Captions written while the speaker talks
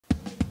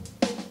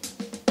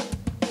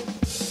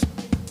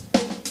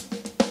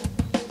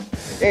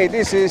Hey,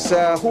 this is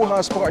Hoohaa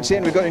Sports here,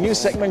 and we've got a new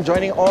segment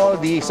joining all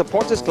the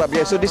supporters club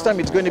here. So this time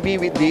it's going to be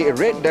with the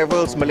Red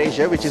Devils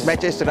Malaysia, which is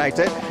Manchester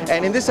United.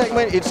 And in this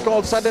segment, it's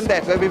called Sudden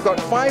Death, where we've got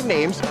 5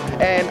 names.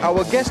 And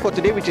our guest for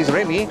today, which is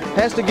Remy,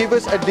 has to give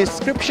us a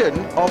description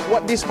of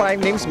what these 5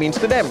 names means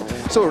to them.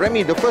 So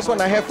Remy, the first one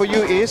I have for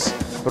you is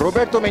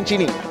Roberto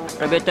Mancini.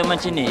 Roberto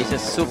Mancini is a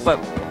superb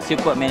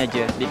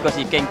manager because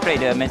he can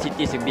create the Man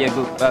City to be a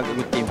good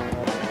team.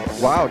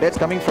 Wow, that's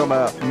coming from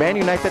a Man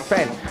United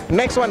fan.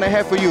 Next one I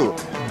have for you,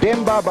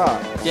 Dembaba.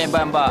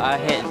 Dembaba, I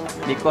hate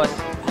because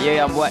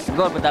dia yang buat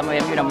gol pertama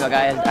MU dan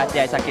buatkan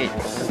hati saya sakit.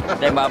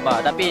 Dembaba,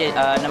 tapi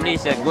normally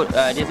he's a good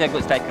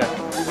striker.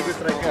 He's a good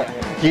striker.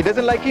 He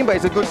doesn't like him, but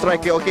he's a good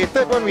striker. Okay,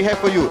 third one we have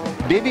for you,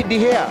 David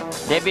De Gea.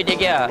 David De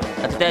Gea.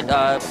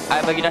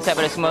 I bagi nasihat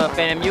pada semua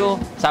fan MU,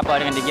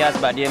 sabar dengan De Gea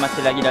sebab dia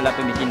masih lagi dalam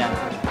pembikinan.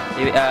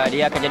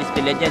 Dia akan jadi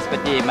seperti legend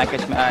seperti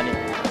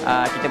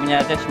kita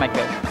punya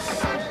Schmeichel.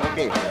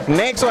 Okay,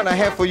 next one I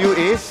have for you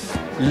is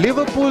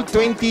Liverpool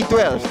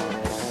 2012.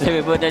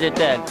 Liverpool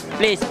 2012.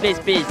 Please,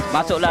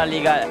 masuklah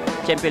Liga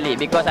Champions League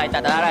because I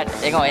tak harap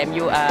tengok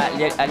MU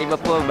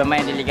Liverpool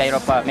bermain di Liga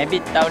Eropah. Maybe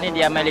tahun ni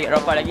dia main Liga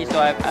Eropah lagi,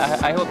 so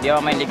I hope dia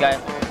main Liga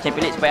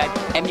Champions League supaya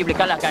MU boleh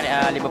kalahkan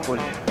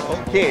Liverpool.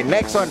 Okay,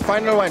 next one,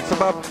 final one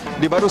sebab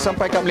dia baru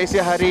sampai kat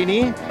Malaysia hari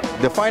ini.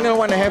 The final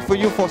one I have for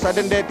you for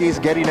sudden death is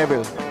Gary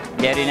Neville.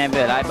 Gary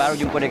Neville, I baru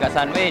jumpa dekat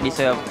Sunway.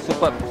 Dia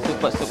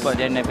super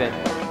Gary Neville.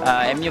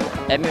 MU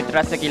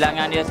terasa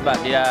kehilangan dia sebab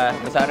dia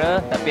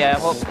bersara, tapi I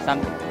hope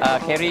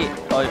Kerry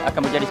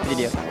akan menjadi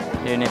seperti dia,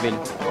 Gary Neville.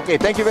 Okay,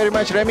 thank you very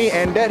much Remy,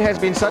 and that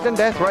has been Sudden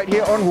Death right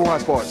here on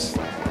Hoohaa Sports.